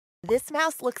This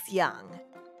mouse looks young.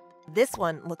 This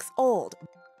one looks old.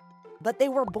 But they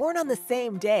were born on the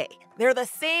same day. They're the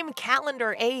same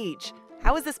calendar age.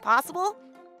 How is this possible?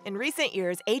 In recent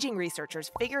years, aging researchers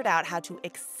figured out how to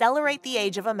accelerate the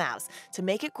age of a mouse to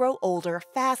make it grow older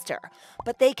faster.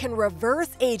 But they can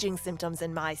reverse aging symptoms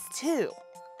in mice too.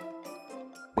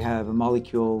 We have a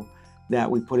molecule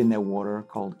that we put in their water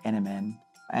called NMN,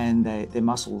 and their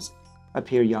muscles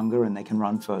appear younger and they can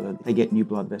run further. They get new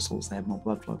blood vessels, they have more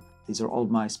blood flow. These are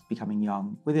old mice becoming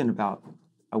young within about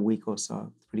a week or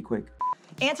so. It's pretty quick.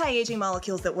 Anti-aging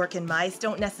molecules that work in mice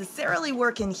don't necessarily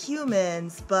work in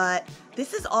humans, but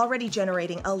this is already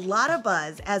generating a lot of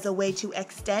buzz as a way to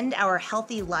extend our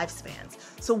healthy lifespans.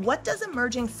 So what does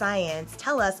emerging science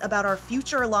tell us about our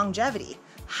future longevity?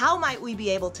 How might we be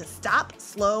able to stop,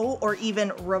 slow, or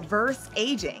even reverse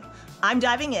aging? I'm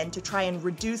diving in to try and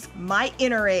reduce my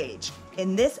inner age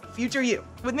in this Future You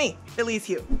with me, Elise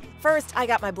Hu. First, I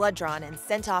got my blood drawn and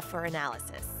sent off for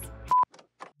analysis.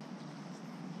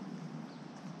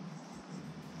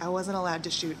 I wasn't allowed to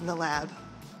shoot in the lab.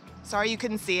 Sorry you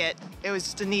couldn't see it. It was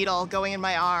just a needle going in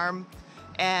my arm,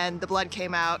 and the blood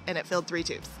came out and it filled 3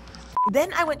 tubes.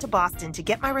 Then I went to Boston to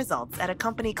get my results at a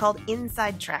company called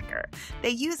Inside Tracker.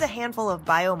 They use a handful of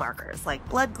biomarkers like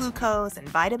blood glucose and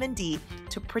vitamin D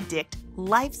to predict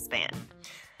lifespan.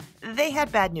 They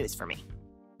had bad news for me.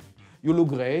 You look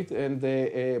great,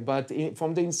 but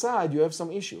from the inside, you have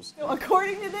some issues. So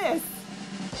according to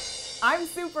this, I'm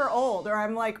super old, or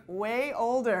I'm like way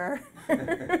older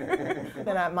than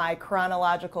at my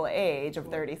chronological age of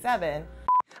 37.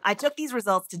 I took these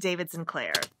results to David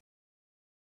Sinclair,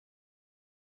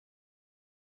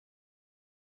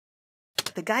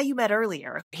 the guy you met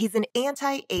earlier. He's an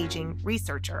anti-aging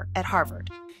researcher at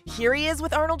Harvard. Here he is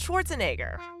with Arnold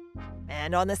Schwarzenegger,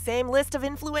 and on the same list of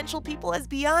influential people as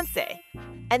Beyoncé.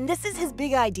 And this is his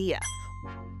big idea.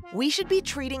 We should be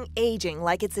treating aging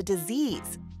like it's a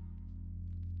disease,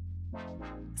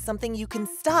 something you can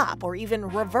stop or even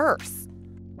reverse.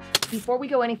 Before we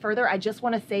go any further, I just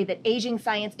want to say that aging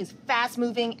science is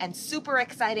fast-moving and super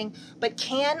exciting, but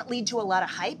can lead to a lot of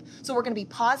hype. So we're going to be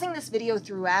pausing this video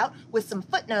throughout with some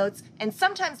footnotes, and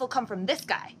sometimes they'll come from this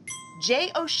guy,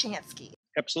 Jay Oshansky.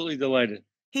 Absolutely delighted.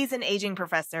 He's an aging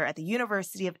professor at the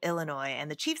University of Illinois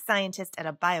and the chief scientist at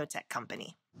a biotech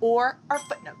company, or our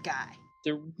footnote guy.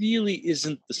 There really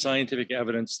isn't the scientific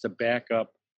evidence to back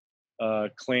up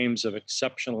claims of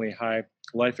exceptionally high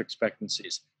life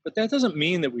expectancies. But that doesn't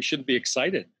mean that we shouldn't be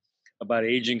excited about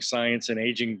aging science and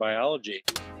aging biology.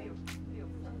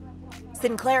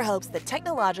 Sinclair hopes that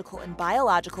technological and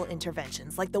biological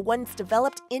interventions like the ones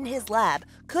developed in his lab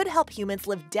could help humans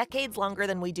live decades longer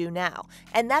than we do now.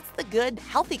 And that's the good,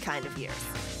 healthy kind of years.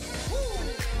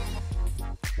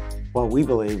 Well, we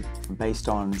believe, based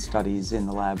on studies in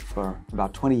the lab for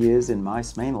about 20 years in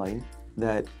mice mainly,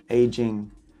 that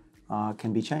aging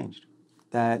can be changed.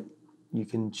 That you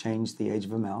can change the age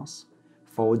of a mouse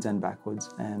forwards and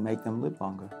backwards and make them live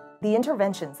longer. The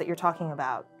interventions that you're talking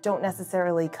about don't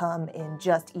necessarily come in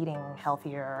just eating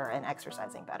healthier and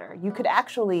exercising better. You could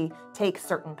actually take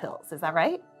certain pills, is that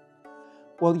right?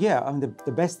 Well, yeah, I mean,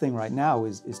 the best thing right now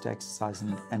is to exercise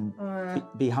and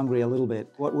be hungry a little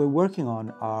bit. What we're working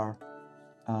on are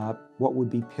what would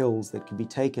be pills that could be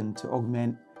taken to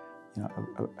augment,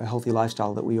 a healthy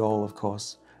lifestyle that we all, of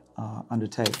course,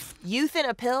 undertake. Youth in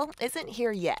a pill isn't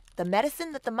here yet. The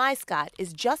medicine that the mice got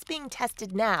is just being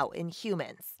tested now in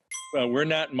humans. Well, we're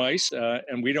not mice,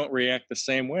 and we don't react the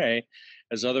same way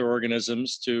as other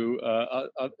organisms to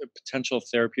potential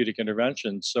therapeutic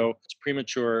interventions. So it's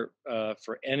premature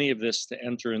for any of this to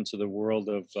enter into the world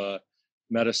of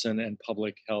medicine and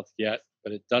public health yet,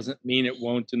 but it doesn't mean it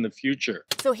won't in the future.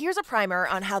 So here's a primer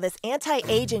on how this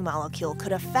anti-aging molecule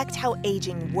could affect how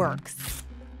aging works.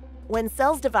 When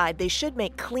cells divide, they should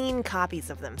make clean copies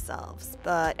of themselves.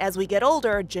 But as we get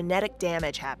older, genetic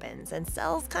damage happens, and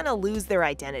cells kind of lose their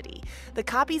identity. The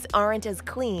copies aren't as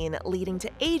clean, leading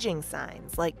to aging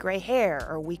signs like gray hair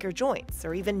or weaker joints,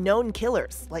 or even known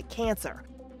killers like cancer.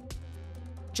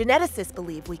 Geneticists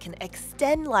believe we can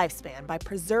extend lifespan by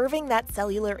preserving that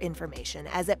cellular information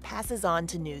as it passes on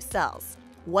to new cells.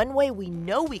 One way we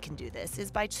know we can do this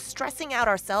is by stressing out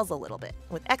our cells a little bit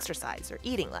with exercise or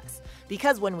eating less.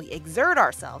 Because when we exert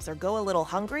ourselves or go a little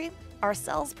hungry, our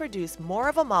cells produce more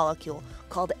of a molecule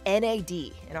called NAD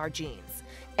in our genes.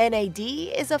 NAD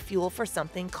is a fuel for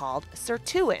something called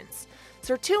sirtuins.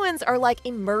 Sirtuins are like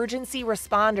emergency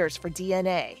responders for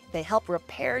DNA. They help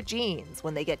repair genes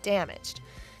when they get damaged.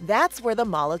 That's where the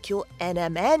molecule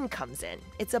NMN comes in.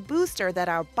 It's a booster that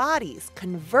our bodies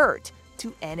convert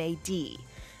to NAD.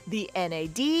 The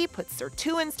NAD puts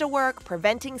sirtuins to work,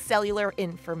 preventing cellular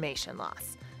information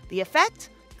loss. The effect?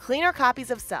 Cleaner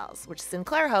copies of cells, which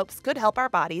Sinclair hopes could help our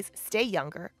bodies stay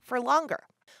younger for longer.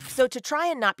 So to try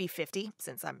and not be 50,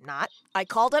 since I'm not, I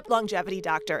called up longevity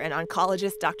doctor and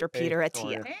oncologist Dr. Peter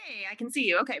Attia. Hey, I can see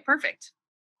you. Okay, perfect.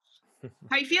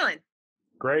 How you feeling?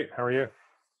 Great. How are you?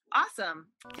 Awesome.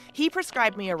 He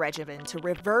prescribed me a regimen to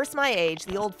reverse my age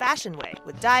the old-fashioned way,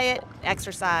 with diet,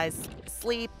 exercise,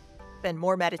 sleep, and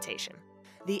more meditation.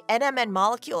 The NMN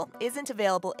molecule isn't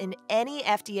available in any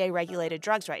FDA-regulated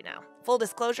drugs right now. Full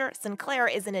disclosure, Sinclair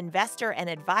is an investor and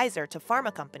advisor to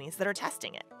pharma companies that are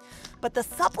testing it. But the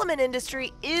supplement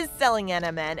industry is selling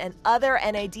NMN and other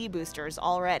NAD boosters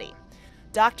already.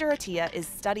 Dr. Attia is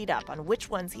studied up on which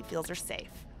ones he feels are safe.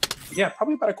 Yeah,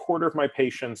 probably about a quarter of my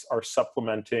patients are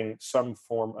supplementing some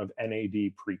form of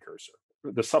NAD precursor.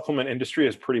 The supplement industry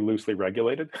is pretty loosely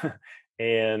regulated,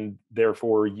 and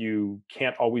therefore you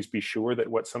can't always be sure that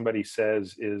what somebody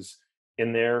says is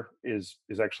in there is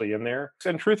actually in there.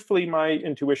 And truthfully, my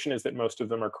intuition is that most of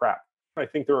them are crap. I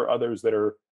think there are others that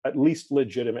are at least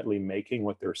legitimately making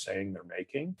what they're saying they're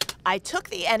making. I took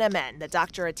the NMN that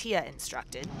Dr. Attia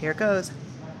instructed. Here it goes.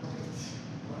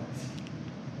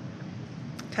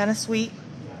 Kind of sweet,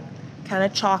 kind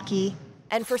of chalky.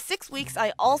 And for 6 weeks,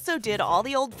 I also did all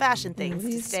the old-fashioned things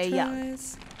to stay young.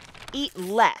 Eat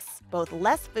less, both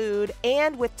less food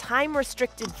and with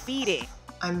time-restricted feeding.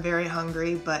 I'm very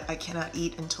hungry, but I cannot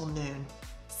eat until noon.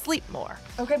 Sleep more.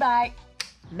 Okay, bye.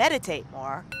 Meditate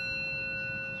more.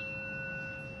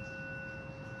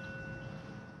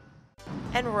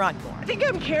 And run more. I think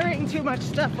I'm carrying too much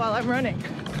stuff while I'm running.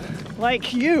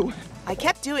 Like you. I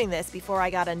kept doing this before I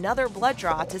got another blood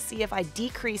draw to see if I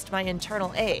decreased my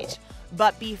internal age.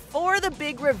 But before the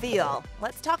big reveal,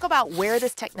 let's talk about where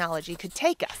this technology could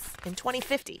take us in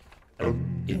 2050.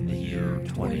 In the year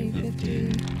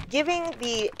 2050. Given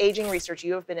the aging research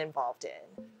you have been involved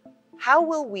in, how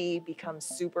will we become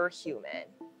superhuman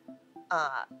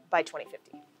by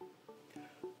 2050?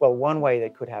 Well, one way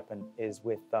that could happen is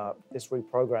with this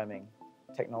reprogramming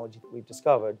technology that we've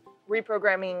discovered.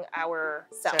 Reprogramming our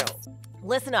cells.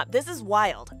 Listen up, this is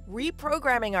wild.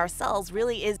 Reprogramming our cells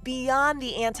really is beyond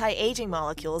the anti-aging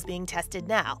molecules being tested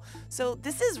now. So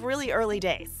this is really early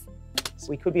days. So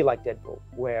we could be like Deadpool,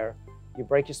 where you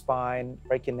break your spine,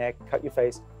 break your neck, cut your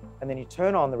face, and then you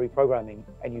turn on the reprogramming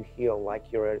and you heal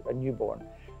like you're a newborn.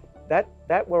 That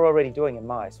we're already doing in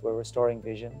mice. We're restoring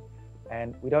vision,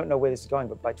 and we don't know where this is going,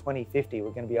 but by 2050,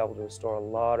 we're going to be able to restore a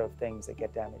lot of things that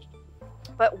get damaged.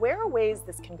 But where are ways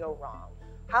this can go wrong?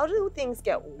 How do things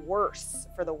get worse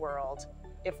for the world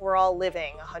if we're all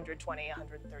living 120,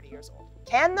 130 years old?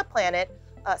 Can the planet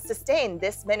sustain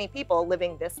this many people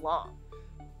living this long?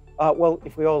 Well,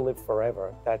 if we all live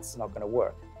forever, that's not going to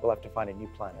work. We'll have to find a new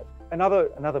planet.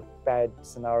 Another bad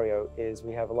scenario is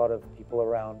we have a lot of people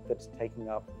around that's taking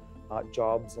up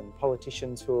jobs and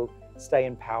politicians who stay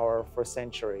in power for a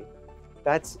century.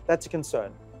 That's a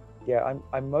concern. Yeah,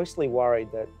 I'm mostly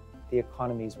worried that the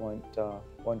economies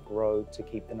won't grow to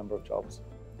keep the number of jobs.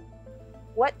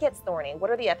 What gets thorny? What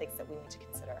are the ethics that we need to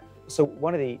consider? So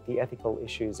one of the ethical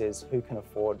issues is who can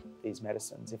afford these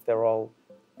medicines. If they're all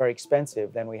very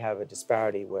expensive, then we have a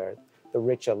disparity where the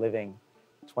rich are living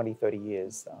 20, 30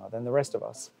 years than the rest of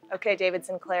us. Okay, David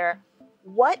Sinclair,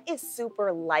 what is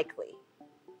super likely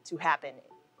to happen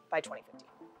by 2050?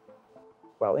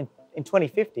 Well, in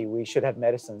 2050, we should have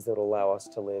medicines that will allow us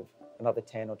to live another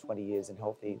 10 or 20 years in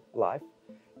healthy life.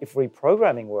 If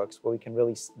reprogramming works, where we can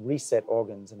really reset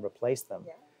organs and replace them,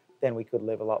 then we could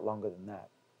live a lot longer than that.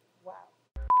 Wow.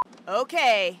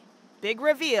 Okay, big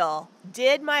reveal.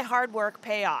 Did my hard work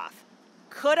pay off?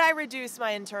 Could I reduce my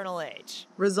internal age?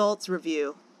 Results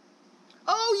review.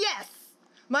 Oh yes!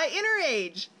 My inner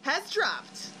age has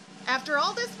dropped. After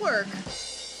all this work,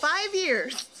 5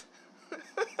 years.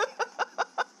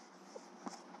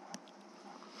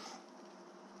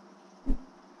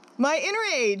 My inner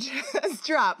age has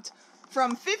dropped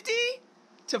from 50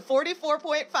 to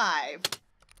 44.5.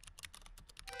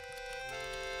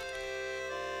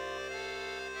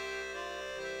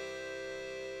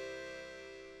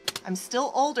 I'm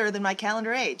still older than my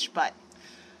calendar age, but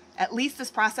at least this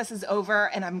process is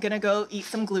over and I'm gonna go eat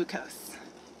some glucose.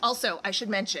 Also, I should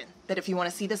mention that if you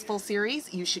want to see this full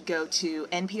series, you should go to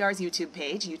NPR's YouTube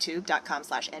page,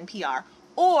 youtube.com/NPR,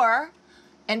 or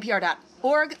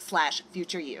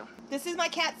npr.org/futureyou. This is my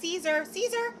cat, Caesar.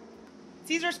 Caesar?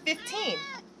 Caesar's 15.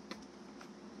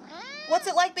 What's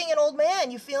it like being an old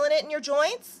man? You feeling it in your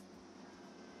joints?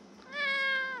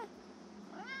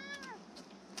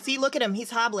 See, look at him.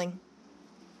 He's hobbling.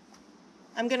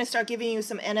 I'm going to start giving you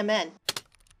some NMN.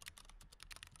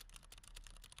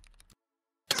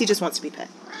 He just wants to be pet.